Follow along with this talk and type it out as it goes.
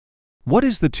What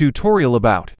is the tutorial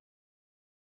about?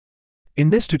 In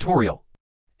this tutorial,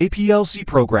 a PLC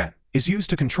program is used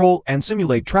to control and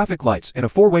simulate traffic lights in a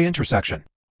four-way intersection.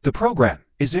 The program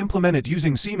is implemented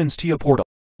using Siemens Tia Portal.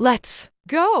 Let's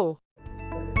go!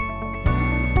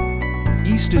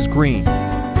 East is green,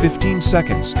 15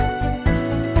 seconds.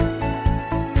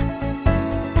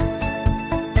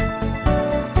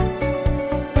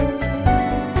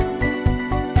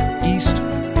 East,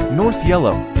 north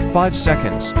yellow, 5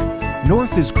 seconds.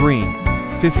 North is green,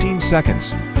 15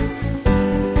 seconds.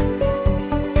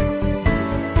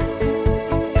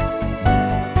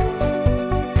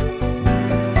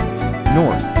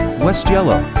 North, west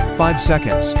yellow, 5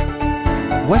 seconds.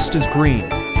 West is green,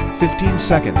 15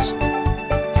 seconds.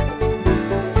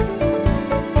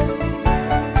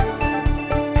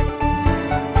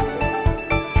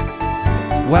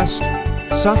 West,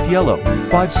 south yellow,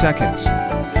 5 seconds.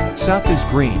 South is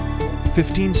green,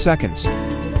 15 seconds.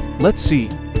 Let's see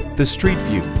the street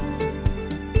view.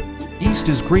 East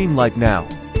is green light now.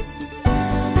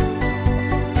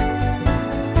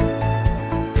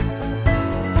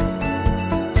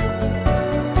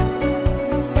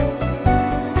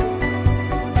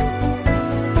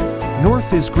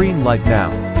 North is green light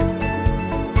now.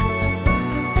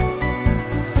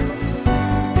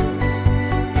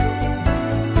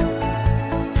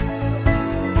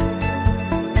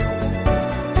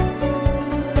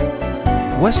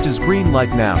 West is green light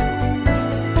now.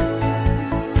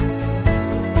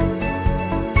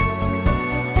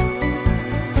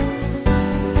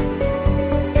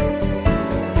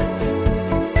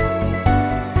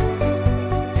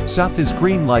 South is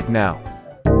green light now.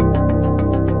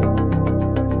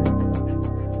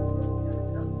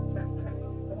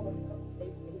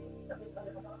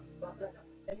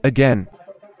 Again,